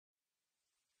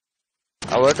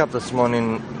I woke up this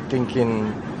morning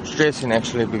stressing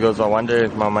actually, because I wondered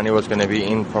if my money was going to be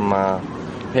in from my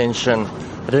pension.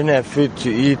 I didn't have food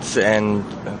to eat, and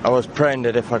I was praying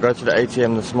that if I go to the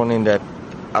ATM this morning that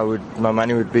my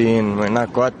money would be in. When I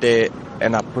got there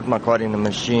and I put my card in the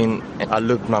machine, I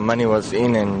looked, my money was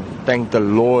in, and thank the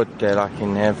Lord that I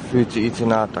can have food to eat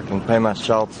tonight, I can pay my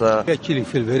shelter. We actually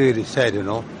feel very, very sad,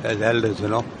 as elders,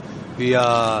 We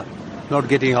are not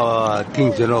getting our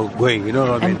things, going, you know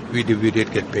what I mean? We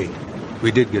did get paid.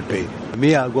 We did get paid.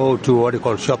 Me, I go to what you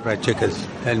call ShopRite checkers,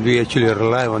 and we actually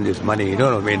rely on this money, you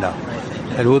know what I mean now?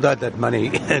 And without that money,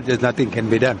 there's nothing can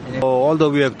be done. Although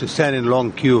we have to stand in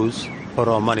long queues for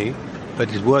our money, but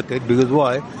it's worth it, because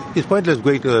why? It's pointless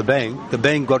going to the bank. The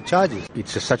bank got charges.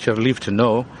 It's such a relief to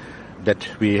know that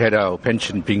we had our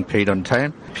pension being paid on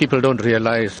time. People don't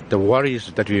realize the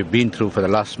worries that we've been through for the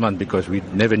last month, because we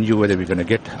never knew whether we're going to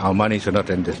get our monies or not.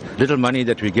 And this little money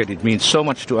that we get, it means so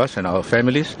much to us and our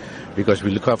families, because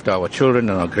we look after our children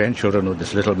and our grandchildren with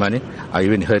this little money. I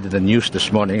even heard in the news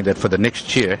this morning that for the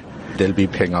next year, they'll be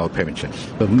paying our pensions.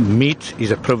 The meat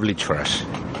is a privilege for us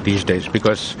these days,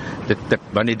 because that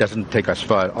money doesn't take us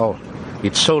far. Oh,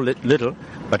 it's so little,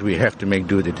 but we have to make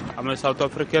do with it. I'm a South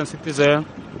African citizen.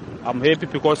 I'm happy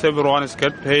because everyone is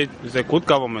getting paid. It's a good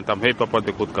government. I'm happy about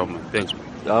the good government. Thanks.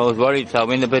 I was worried, so I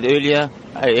went a bit earlier.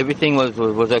 Everything was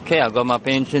okay. I got my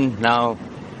pension. Now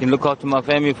I can look after my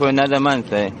family for another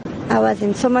month. I was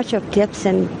in so much of debts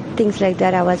and things like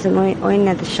that. I was owing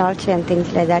at the shelter and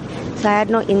things like that. So I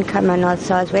had no income and all,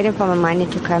 so I was waiting for my money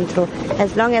to come through.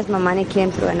 As long as my money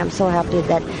came through, and I'm so happy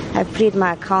that I freed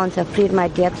my accounts, I freed my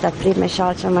debts, I freed my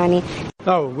shelter money.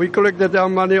 Now, we collected our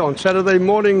money on Saturday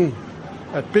morning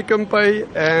at Pick and Pay,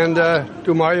 and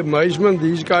to my amazement,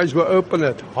 these guys were open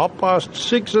at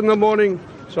 6:30 in the morning.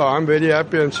 So I'm very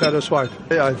happy and satisfied.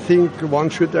 I think one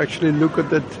should actually look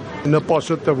at it in a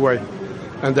positive way,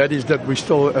 and that is that we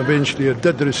still eventually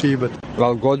did receive it.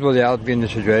 Well, God will help you in the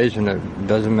situation. It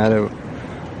doesn't matter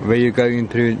where you're going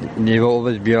through, there will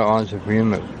always be an answer for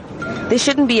you. There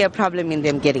shouldn't be a problem in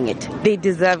them getting it. They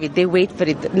deserve it. They wait for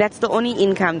it. That's the only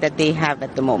income that they have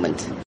at the moment.